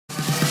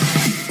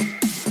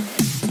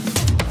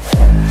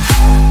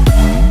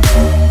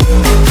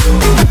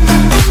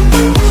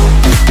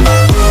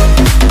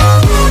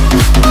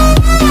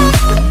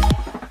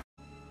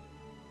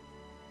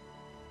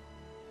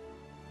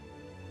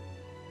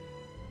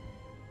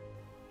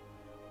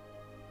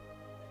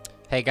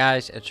Hey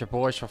guys, it's your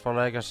boys for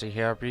Legacy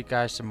here, bring you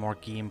guys some more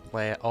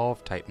gameplay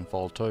of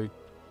Titanfall 2.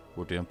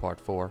 We're doing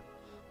part 4,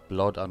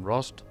 Blood and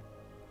Rust.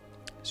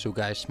 So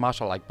guys, smash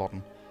the like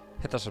button,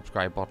 hit the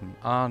subscribe button,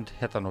 and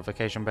hit the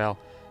notification bell.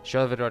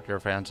 Share the video with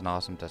your friends and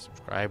ask them to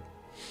subscribe.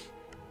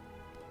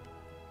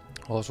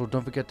 Also,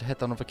 don't forget to hit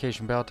the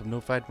notification bell to be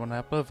notified when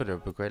I upload a video, it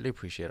would be greatly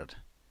appreciated.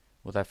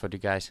 Without further ado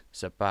guys,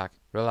 sit back,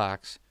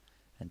 relax,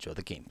 enjoy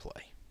the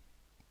gameplay.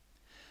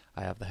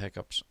 I have the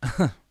hiccups.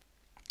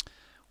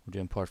 We're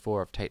doing part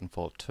 4 of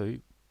Titanfall 2,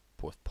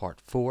 with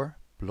part 4,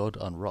 Blood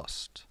and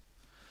Rust.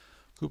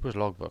 Cooper's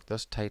logbook.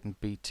 This Titan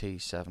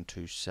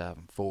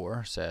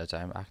BT7274 says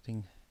I'm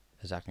acting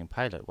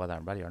pilot, whether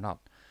I'm ready or not.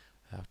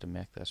 I have to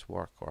make this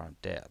work or I'm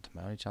dead.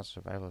 My only chance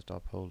of survival is to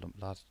uphold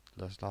Last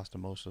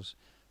Moses'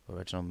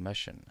 original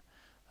mission.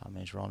 That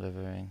means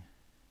rendezvousing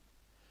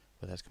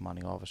with his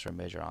commanding officer,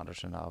 Major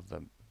Anderson of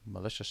the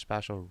Militia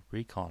Special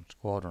Recon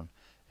Squadron,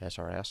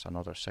 SRS.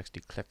 Another 60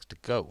 clicks to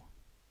go.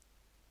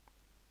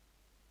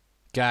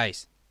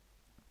 Guys,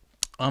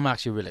 I'm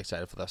actually really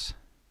excited for this.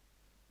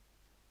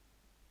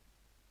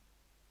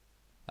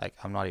 Like,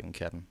 I'm not even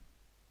kidding.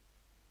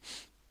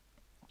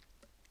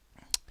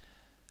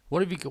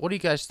 What do you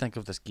guys think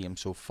of this game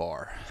so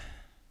far?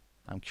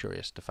 I'm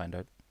curious to find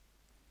out.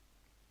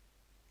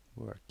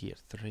 We're at Gate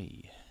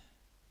 3.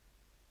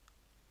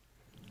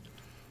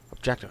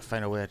 Objective: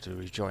 find a way to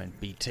rejoin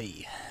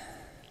BT.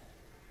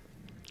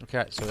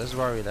 Okay, so this is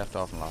where we left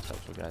off in the last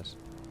episode, guys.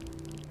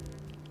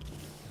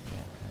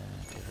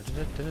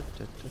 I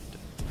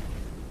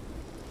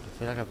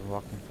feel like I've been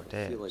walking for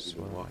days. I feel like you've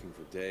been walking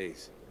for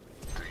days.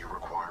 Do you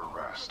require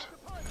rest?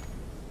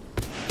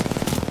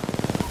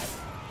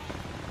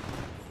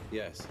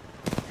 Yes.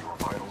 Your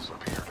vitals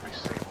appear to be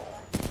stable.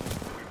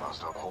 We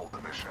must uphold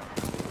the mission.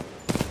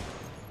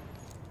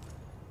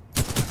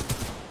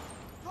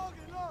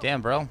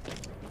 Damn, bro.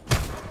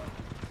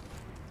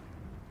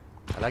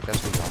 I like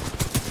this one.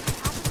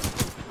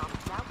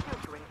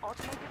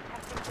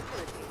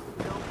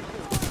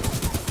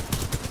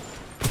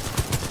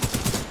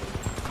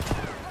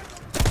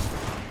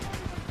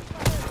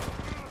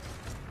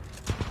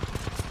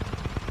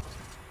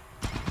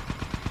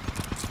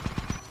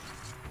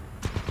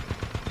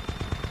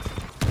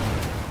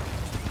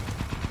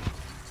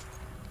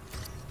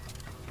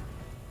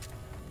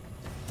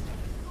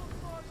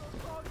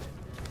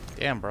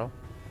 Damn, bro.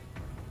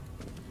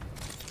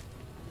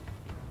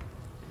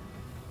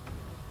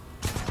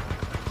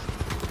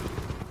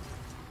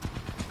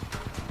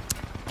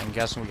 I'm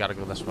guessing we gotta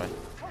go this way.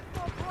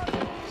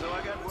 So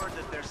I got word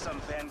that there's some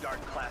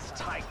Vanguard-class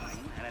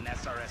Titan and an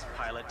SRS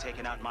pilot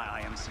taking out my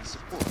IMC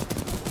support.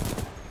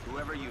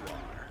 Whoever you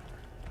are.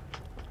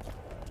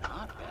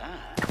 Not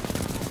bad.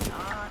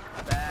 Not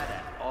bad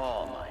at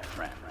all, my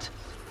friend. I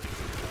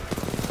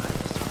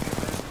just hope you're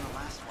better than the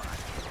last one I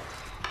killed.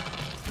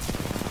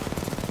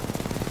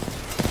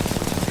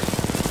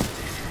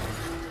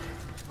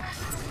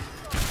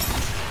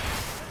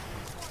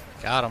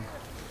 Got him.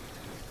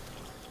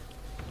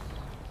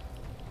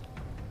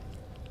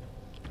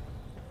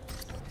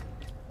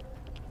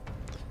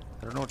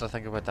 I don't know what to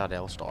think about that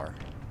L-Star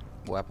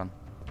weapon.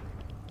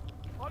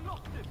 I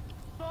lost him.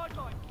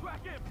 Sideline,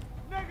 track him.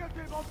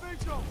 Negative on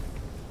visual.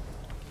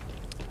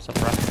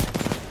 Suppress.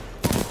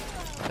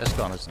 This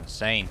gun is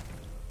insane.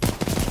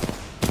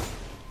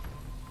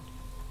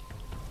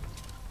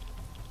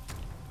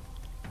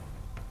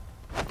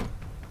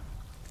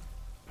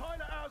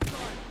 Pilot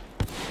outside.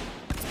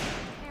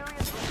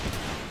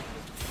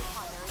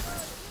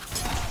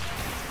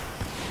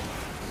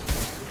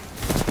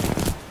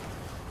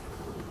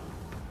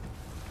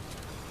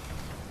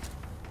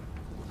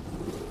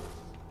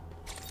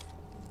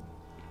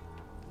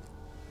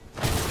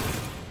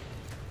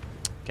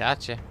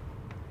 Gotcha.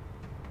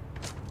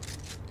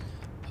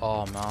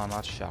 Oh man,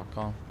 that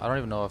shotgun. I don't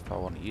even know if I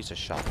want to use a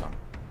shotgun.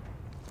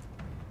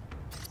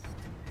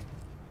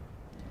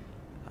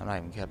 I'm not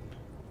even kidding.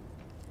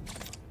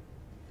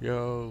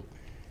 Yo.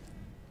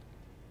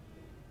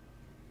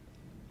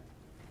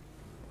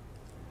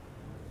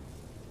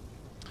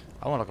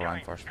 I want to look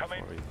around first before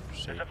we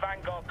proceed. There's a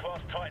Vanguard-class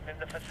Titan in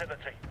the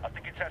facility. I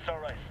think it's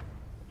SRS.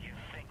 You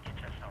think it's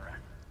SRS?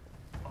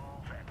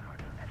 All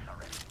Vanguards are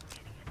SRS,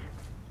 idiot.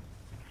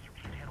 If you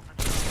can't handle the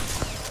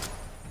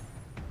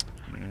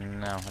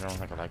No, I don't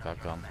think I like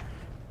that gun.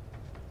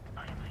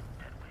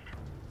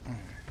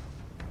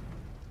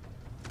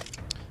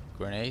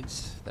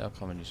 Grenades, they'll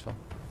come in useful.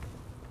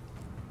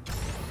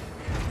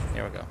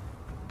 Here we go.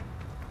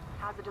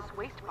 Hazardous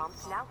waste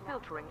pumps now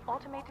filtering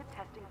automated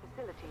testing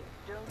facility,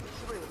 Zone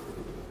 3.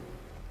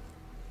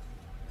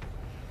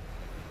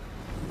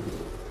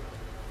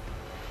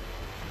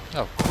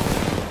 Oh.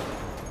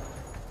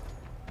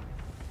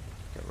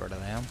 Get rid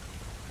of them.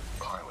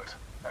 Pilot,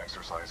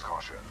 exercise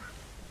caution.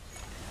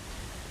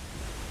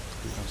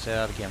 You can say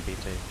that again,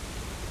 BT.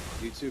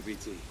 You too,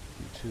 BT. You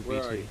too,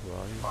 Where BT. are you? Where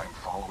are you? I'm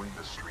following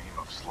the stream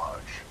of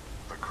sludge.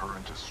 The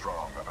current is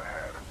strong up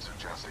ahead,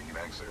 suggesting an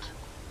exit.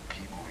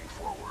 Keep moving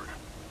forward.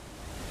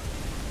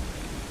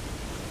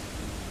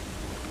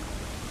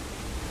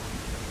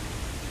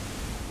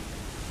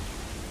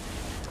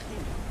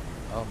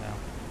 Oh man.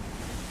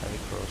 Heavy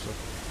corrosive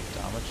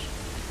damage.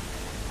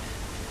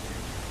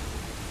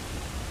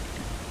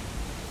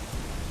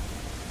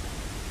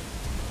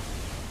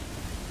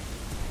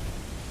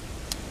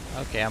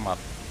 Okay, I'm up.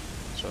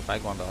 So if I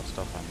go into that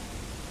stuff, I'm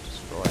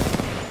destroyed.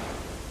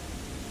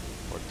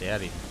 Or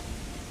dead even.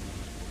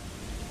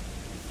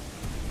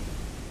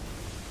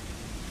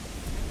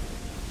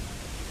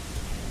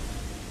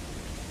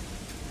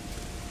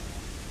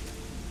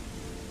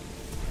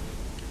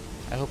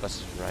 I hope this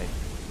is right.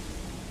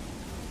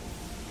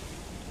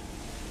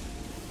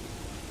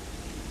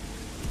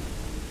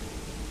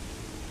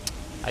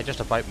 I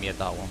just about made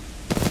that one.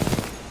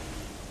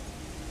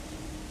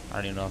 I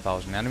don't even know if that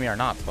was an enemy or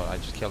not, but I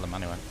just killed him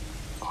anyway.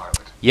 Pilot,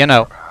 You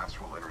know. our paths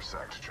will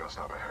intersect just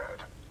up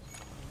ahead.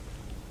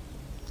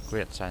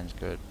 Great, sounds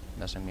good.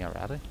 Missing me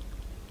already?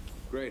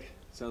 Great.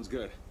 Sounds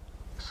good.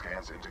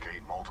 Scans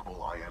indicate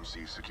multiple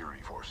IMC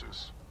security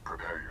forces.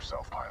 Prepare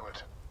yourself,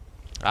 pilot.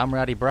 I'm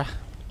ready, bruh.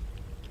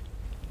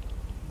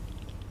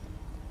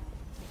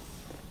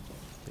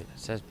 Wait, it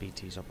says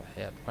BT's up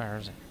ahead. Where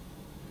is it?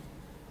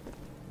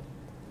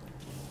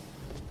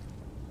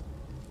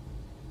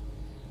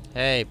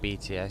 Hey,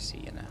 BT, I see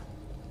you now.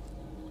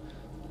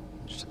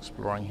 Just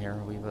exploring here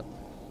a wee bit.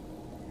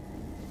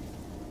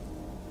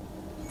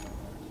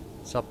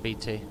 What's up,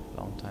 BT?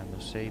 Long time no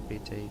see,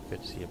 BT.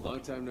 Good to see you, bud.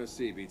 Long time no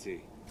see,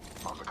 BT.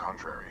 On the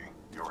contrary,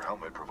 your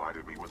helmet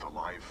provided me with a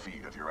live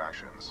feed of your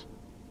actions.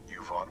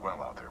 You fought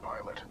well out there,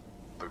 pilot.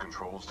 The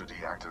controls to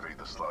deactivate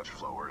the sludge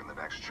flow are in the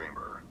next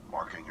chamber,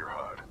 marking your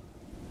HUD.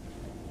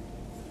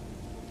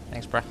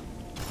 Thanks, bruh.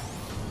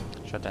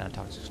 Shut down a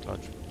toxic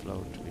sludge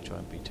flow to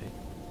rejoin BT.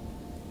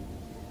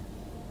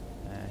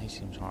 He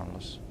seems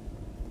harmless.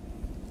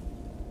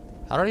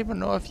 I don't even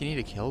know if you need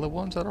to kill the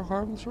ones that are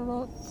harmless or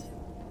not.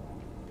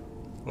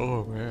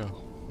 Oh,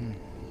 well.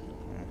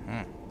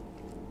 Can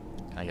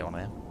I get one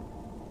of them?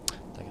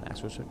 Take an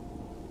exo suit.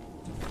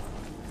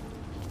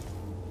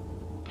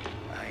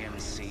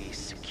 IMC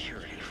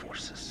security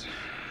forces.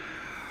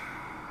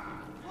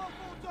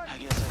 I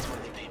guess that's where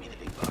they pay me the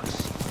big bucks.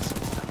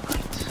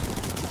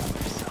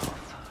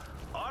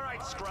 All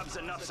right, scrubs,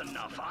 enough's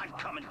enough. I'm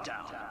coming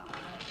down.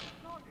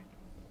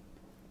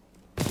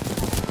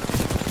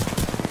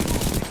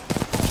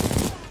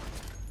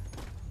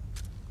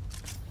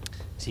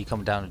 Is he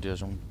coming down to do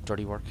his own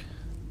dirty work?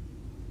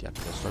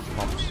 Deactivate sludge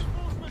pumps.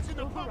 Emergency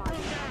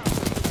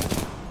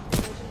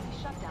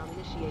shutdown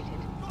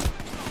initiated.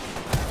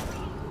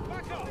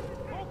 Back up!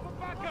 Call for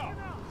backup!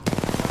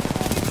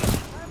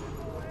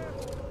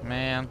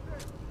 Man.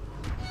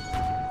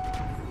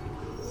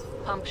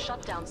 Pump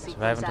shutdown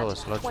Survive sequence until the at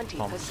sludge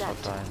pump 20%.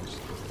 shutdown is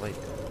complete.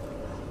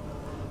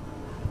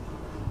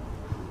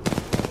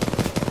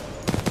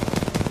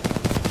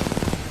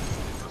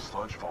 The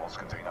sludge falls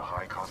contain a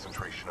high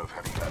concentration of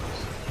heavy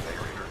metals. They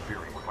are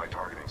interfering with my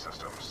targeting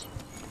systems.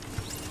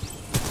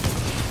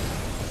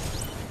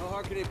 How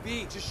hard can it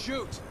be? Just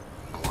shoot!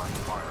 Blind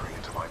firing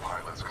into my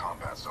pilot's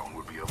combat zone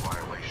would be a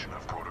violation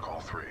of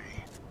Protocol 3.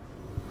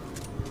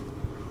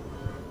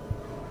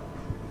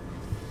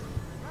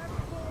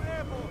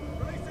 Airborne!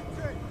 Releasing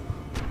T!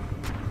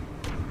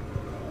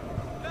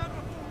 Down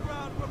to full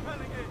ground,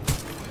 repelling it!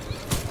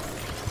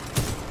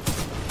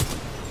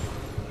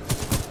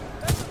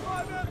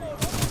 F5 airborne!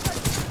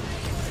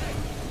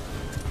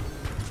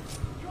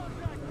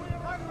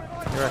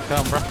 Here I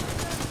come, bro.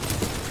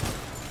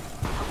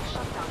 Pump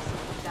shutdown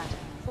sequence at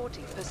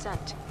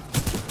 40%.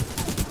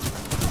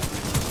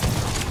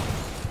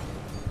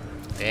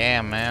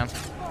 Damn, man.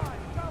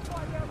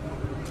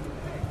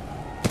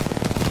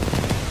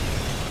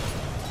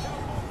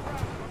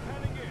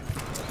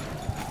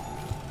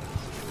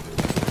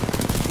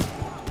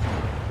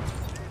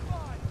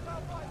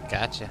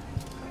 Gotcha.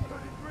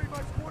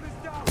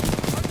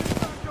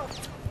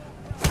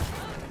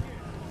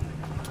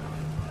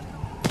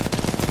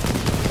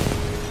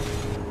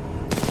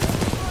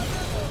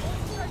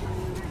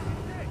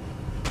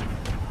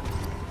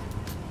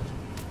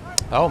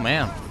 Oh,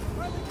 man.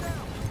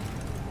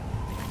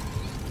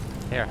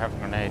 Here, have a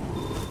grenade.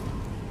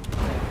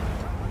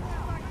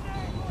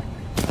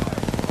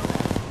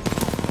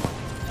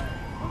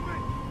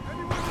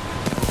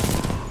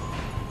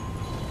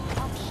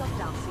 Pump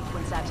shutdown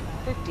sequence at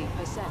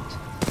 50%.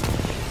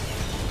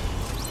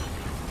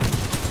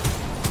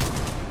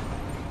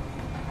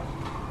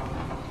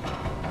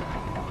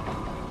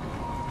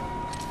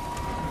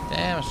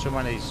 Damn, so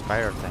many of these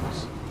spider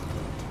things.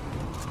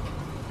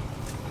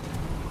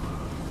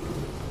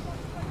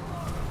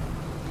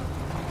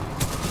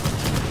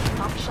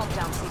 Pump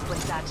shutdown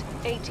sequence at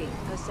 80%.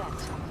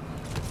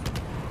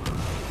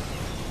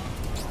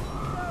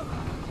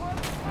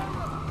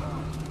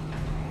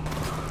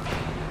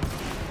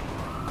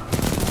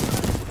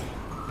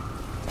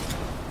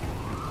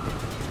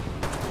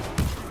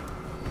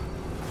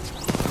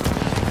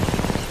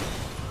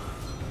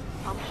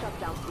 Pump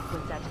shutdown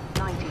sequence at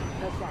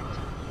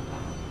 90%.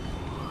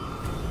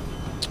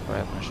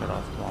 Alright, I'm gonna shut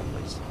off. Come on,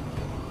 please.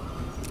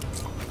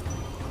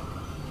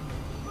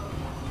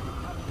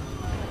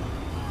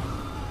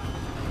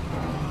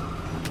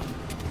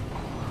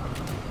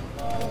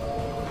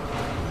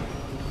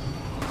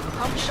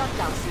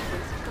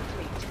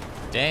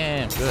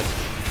 Damn good.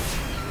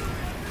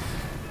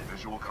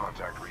 Visual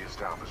contact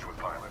re-established with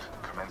pilot.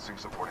 Commencing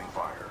supporting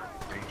fire.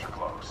 Danger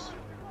close.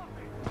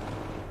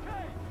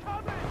 Hey,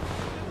 come in!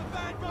 There's a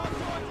vanguard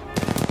right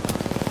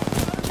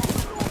here!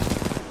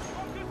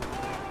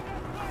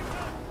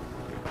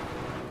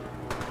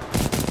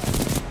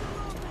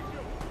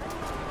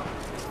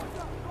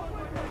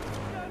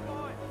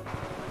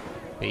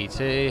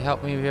 BT,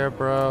 help me here,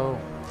 bro.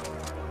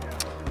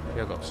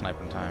 Here go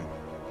sniping time.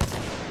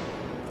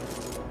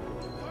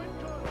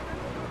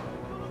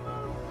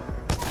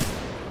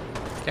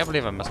 Can't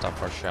believe I missed that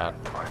first shot.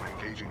 I'm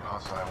engaging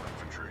hostile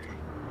infantry.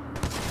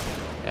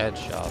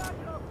 Headshot.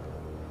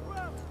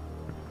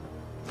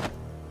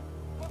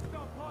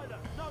 Hostile pilot,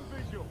 no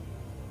visual.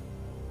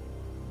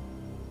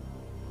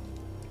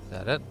 Is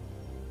that it?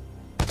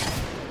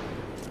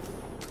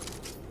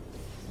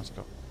 Let's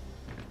go.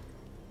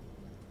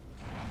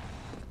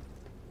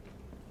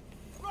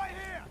 Right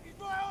here! He's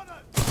right on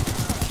us!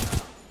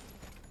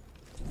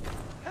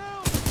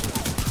 Help!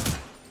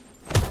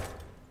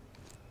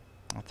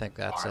 I think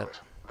that's Pilot, it.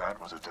 that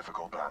was a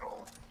difficult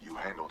battle. You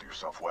handled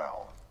yourself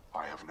well.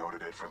 I have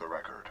noted it for the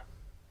record.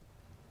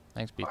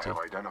 Thanks, I BT. have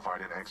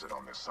identified an exit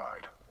on this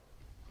side.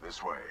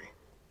 This way.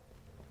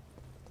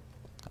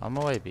 On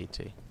my way,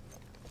 BT.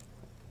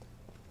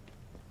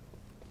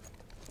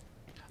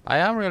 I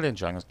am really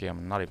enjoying this game.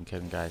 I'm not even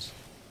kidding, guys.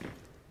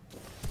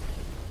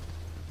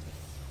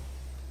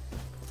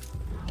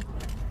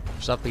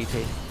 What's up,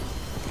 BT?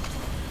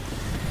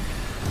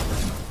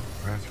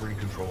 Transferring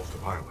controls to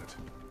pilot.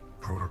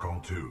 Protocol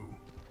 2.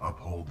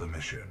 Uphold the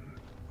mission.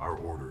 Our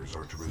orders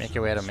are to resume Make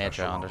your way to Major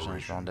Special Anderson's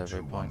Operation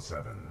rendezvous point.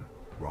 217.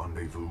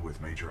 Rendezvous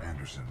with Major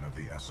Anderson of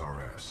the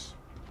SRS.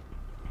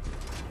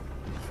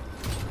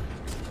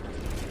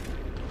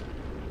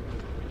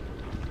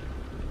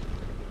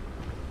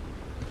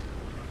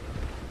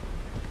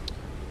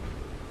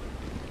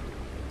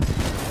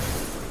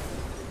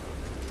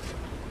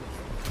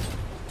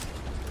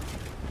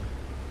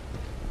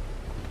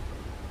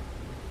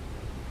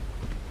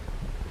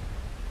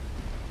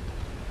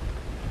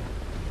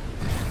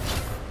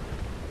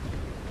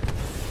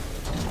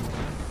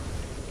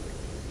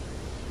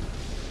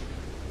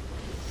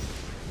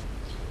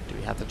 Do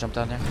we have to jump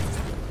down there?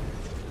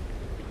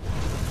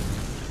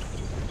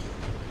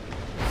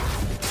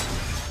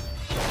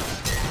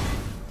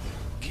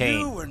 Kane.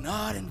 You were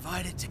not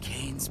invited to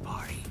Kane's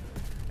party.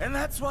 And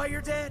that's why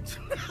you're dead.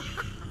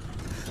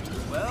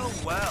 Well,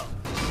 well.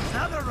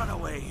 Another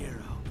runaway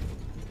hero.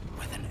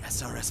 With an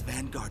SRS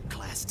Vanguard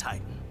class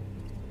Titan.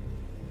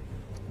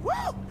 Woo!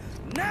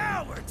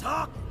 Now we're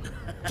talking.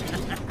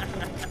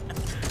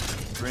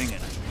 Bring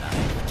it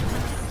knife.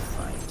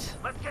 Fight.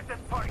 Let's get this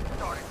party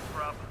started,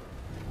 scrub.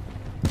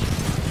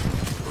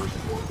 First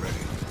floor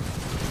ready.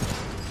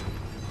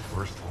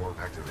 First floor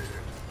activated.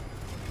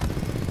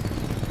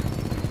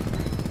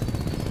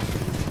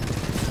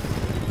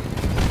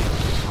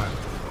 Pilot,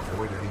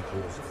 avoid any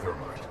pools of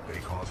thermite. They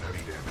cause heavy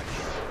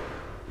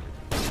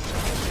damage.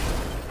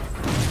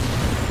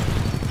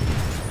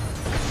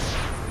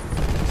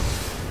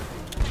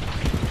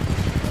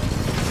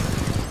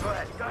 Go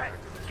ahead, go ahead.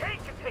 Kane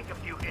can take a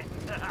few hits.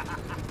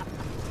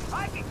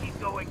 I can keep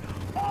going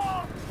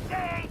all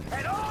day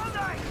and all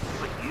night.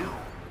 But you,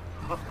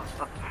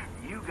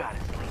 you gotta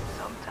sleep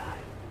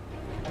sometime.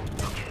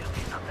 Okay,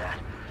 not bad.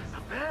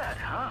 Not bad,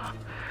 huh?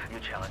 You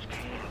challenge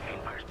Kane, Kane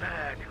fires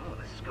back. Oh,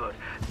 this is good.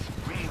 This is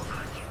real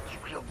good.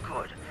 It's real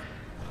good.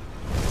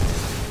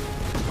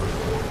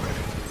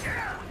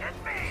 Yeah, it's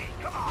me.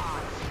 Come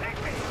on, take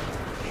me.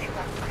 Keep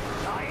that thing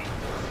dying.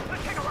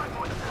 Let's take a run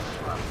for the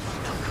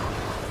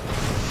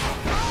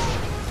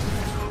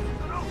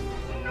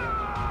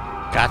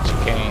No! Gotcha,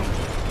 Kane.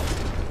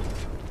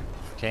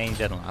 Kane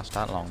didn't last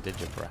that long, did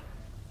you, bruh?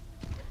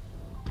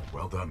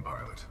 Well done,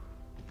 pilot.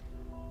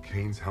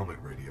 Kane's helmet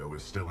radio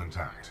is still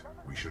intact.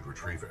 We should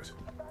retrieve it.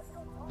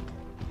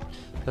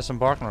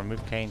 Disembark and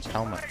remove Kane's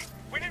helmet. Hey,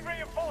 we need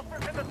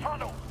reinforcements in the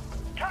tunnel.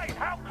 Kane,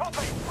 how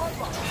copy?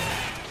 Over.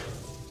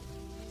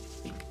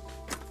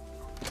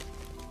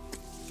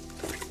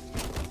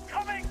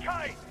 Come in,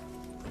 Kane.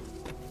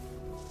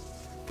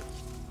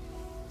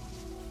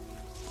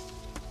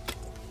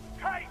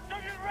 Kane, do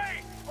you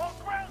read? Our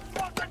ground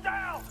squads are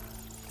down.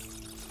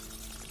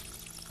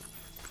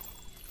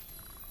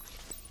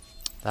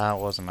 That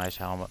was a nice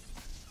helmet.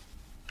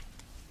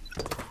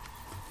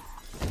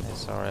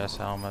 SRS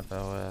helmet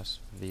OS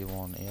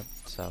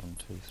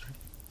V18723.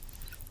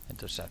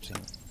 Intercepting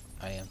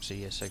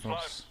IMC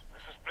signals.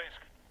 This is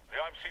Blisk. The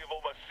IMC have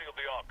almost sealed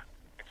the Ark.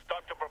 It's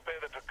time to prepare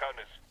the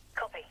Draconis.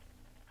 Copy.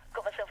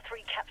 Got myself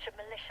 3 captured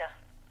militia.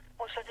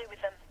 What should I do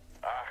with them?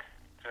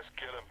 Just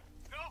kill him.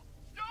 No,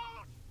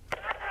 don't.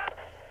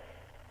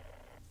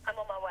 I'm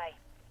on my way.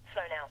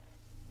 Slow now.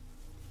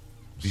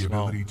 The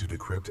ability to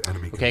decrypt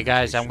enemy Okay,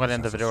 guys, I'm going to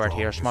end the communications video right has a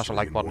here. strong Smash the history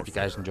like in button if you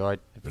guys warfare. enjoyed.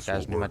 If you This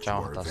guys will new my work to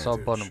channel, our that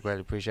sub button, advantage. I'd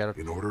greatly appreciate it.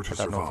 In order to Hit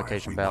that survive,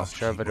 notification we bell. must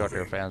Share keep video to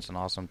your moving. friends and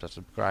awesome to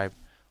subscribe.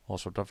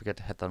 Also, don't forget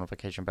to hit that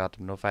notification bell to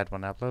be notified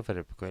when I upload a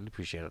video. I'd greatly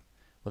appreciate it.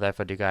 Without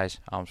further ado, guys,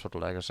 I'm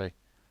Subtle Legacy,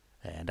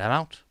 and I'm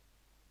out.